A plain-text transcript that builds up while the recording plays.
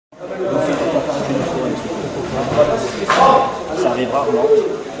Ça arrive rarement.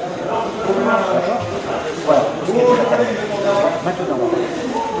 Voilà, ce qui est déjà terminé. Maintenant,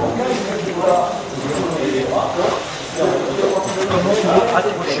 comment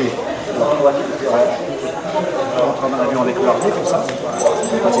accrocher on rentre dans l'avion avec le harnais comme ça,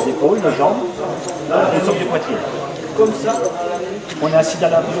 les épaules, les jambes, une sorte de poitrine. Comme ça, on est assis dans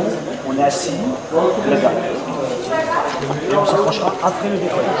l'avion, on est assis, la dalle. Et on s'accrochera après le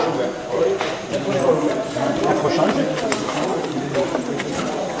décollage. Accrochage.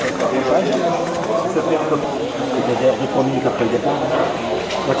 Ça fait comme c'est-à-dire 2-3 minutes après le départ.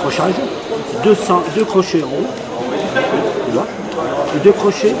 L'accrochage, deux crochets en haut, tu vois, et 2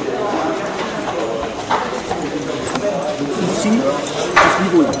 crochets ici, à ce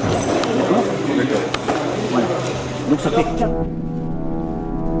niveau-là. D'accord ? Voilà. Donc ça fait 4.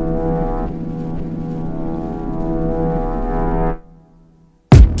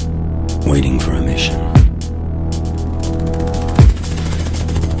 Waiting for a mission.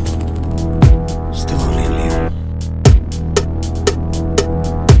 Still only in Lyon.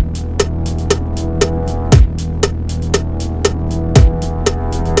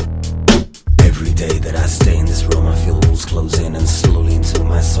 Every day that I stay in this room, I feel walls close in and slowly into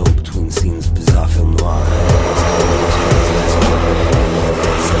my soul between scenes of bizarre film noir.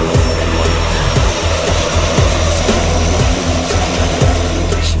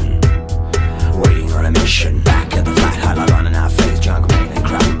 Back at the flat, highlight running out face, junk rain and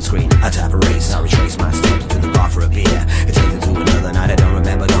crowd on the screen. I tap a race, I retrace my steps to the bar for a beer. It takes into another night, I don't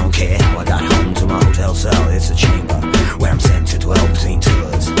remember, don't care how I got home to my hotel cell. It's a chamber where I'm sent to 12 between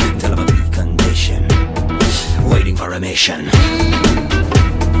tours until I'm a peak condition, waiting for a mission. And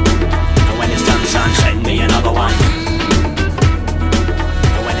when it's done, son, send me another one.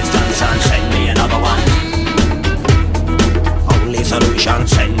 And when it's done, son, send me another one. Only solution,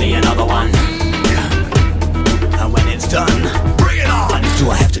 send me another one. When it's done, bring it on! Do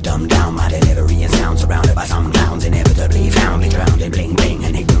I have to dumb down my delivery and sound surrounded by some clowns inevitably found me drowned in bling bling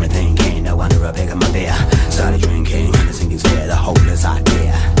and ignorant thinking? No wonder I pick up my beer, started drinking, and the sinking's fear, the hopeless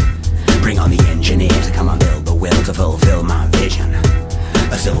idea. Bring on the engineer to come and build the will to fulfill my vision.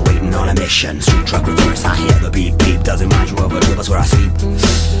 I'm still waiting on a mission. Street truck reverse, I hear the beep beep. Doesn't mind you over to us where I sleep.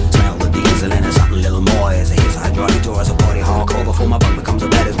 Smell the diesel and something a little more as it hits hydraulic doors. A party hardcore before my bunk becomes a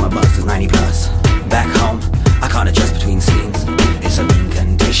bed as my bust is 90 plus. Back home, I can't adjust between scenes. It's a mean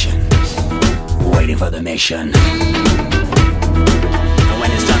condition, waiting for the mission. And when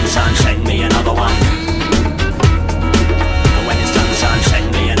it's done, son, send me another one. And when it's done, son,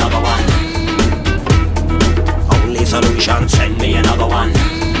 send me another one. Only solution, send me another one.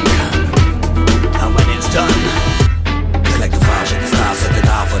 And when it's done, collect the file, check the style, set the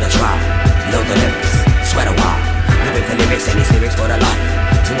dial for the trial. Load the lyrics, sweat a while. Living for lyrics, and these lyrics for the life.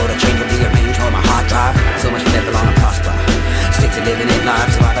 To all the change will be arranged on my hard drive. So much for live long and prosper. Stick to living it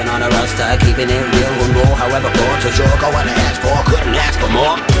live, surviving on a roster. Keeping it real and raw, however broad. So sure, go on and ask for, couldn't ask for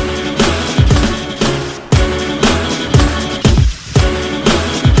more.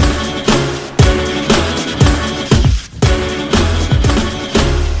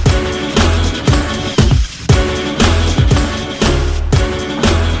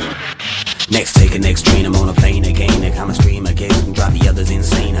 Next, take a next train, I'm on a plane again. They come and scream again and drive the others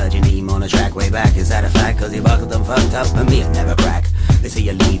insane. Heard your name on the track way back, is that a fact? Cause you buckled them fucked up, and me, I never crack. They say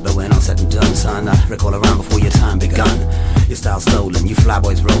you lead, but when all said and done, son, I recall around before your time begun. Your style stolen, you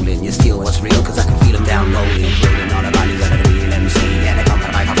flyboys rolling, you steal what's real, cause I can feel them downloading. Rolling all the values out of the real MC, and they come to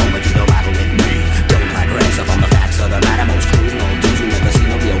the microphone, but you don't battle with me. Don't digress up on the facts of the matter. Most crews, no dudes, you never see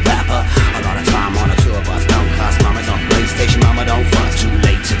no real rapper. A lot of time on a tour bus, don't cost mamas on PlayStation, mama don't fuss. Too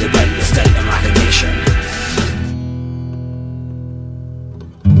late to debate the state of my condition.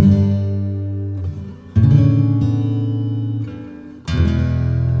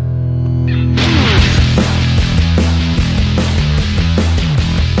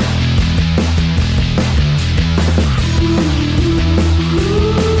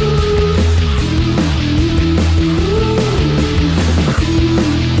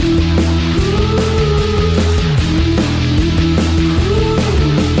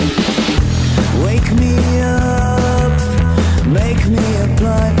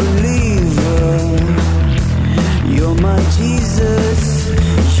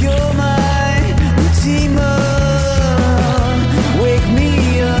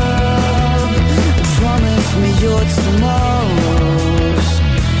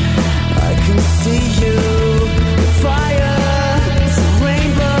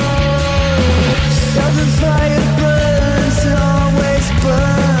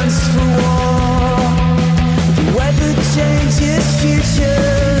 Changes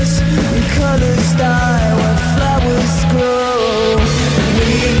futures.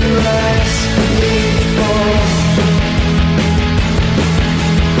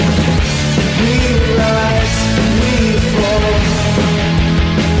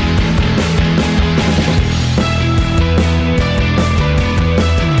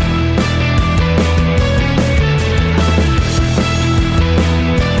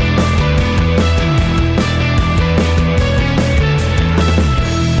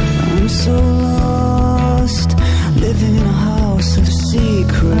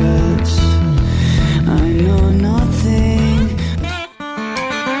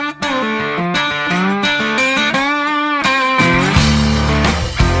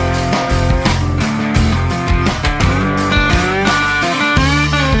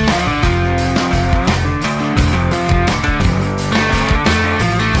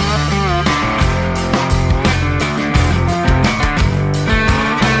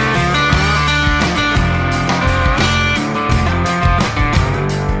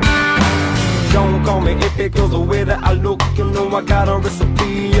 me if it goes the way that I look. You know I got a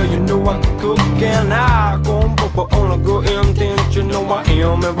recipe, yeah, you know I can cook. And I go but on a good intent. You know I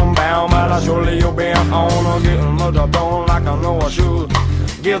am if I'm bound, but I surely obey. I wanna get the job done like I know I should.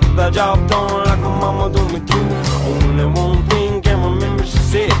 Get the job done like my mama told me to. Only one thing can remember, she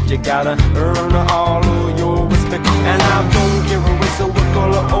said you gotta earn all of your respect. And I don't give a race, so what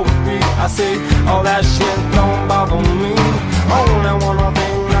color OP I say all that shit don't bother me. Only one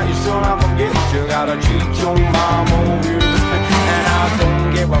thing that you should not forget, you gotta treat your mama with respect. And I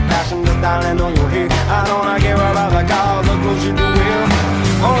don't give a passion that's dialing on your head. I don't care about the cars, the clothes you do wear.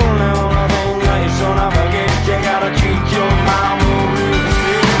 Only one thing that you should not forget, you gotta treat your mama with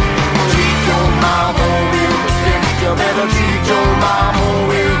respect. Treat your mama with respect. You better treat your mama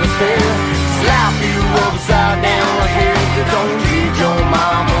with respect. Slap you upside down like hell if you don't treat your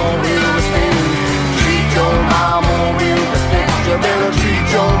mama with respect. Treat your mama with respect. You better treat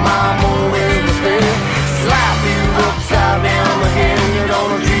your mama with respect. Slap you upside down like hell if you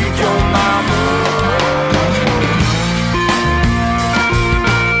don't treat your mama.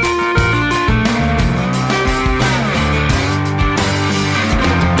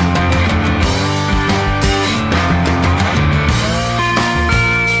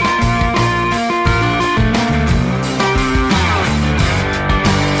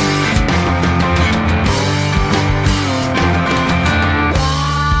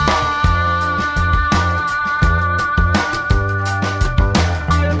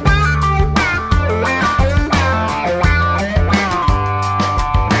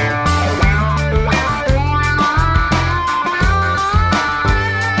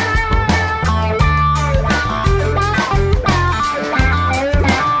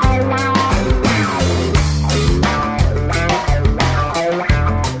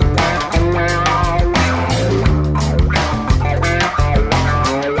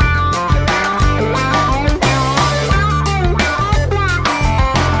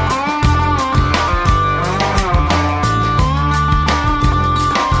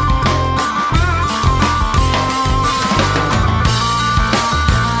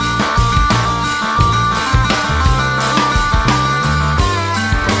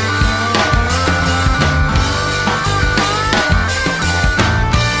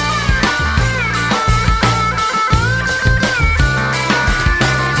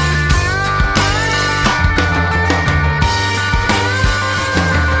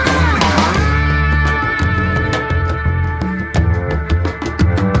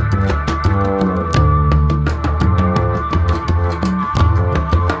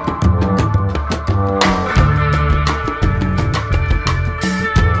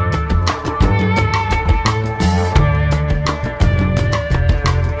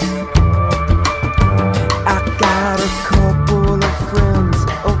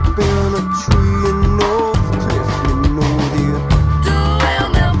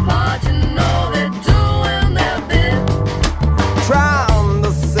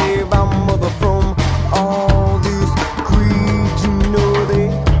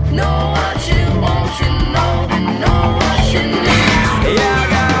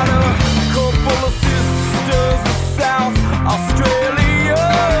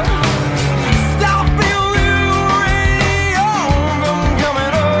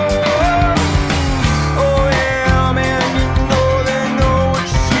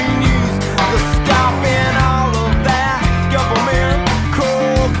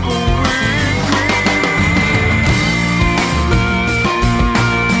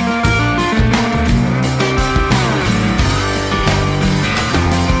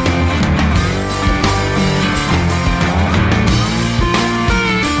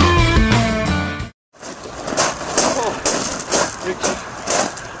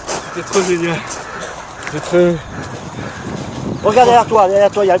 C'était trop génial. C'était... Regarde derrière toi,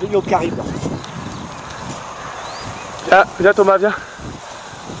 il y a l'autre qui arrive. Viens Thomas, viens.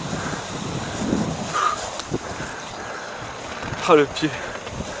 Oh le pied.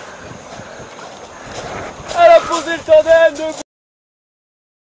 Elle a posé le tandem debout.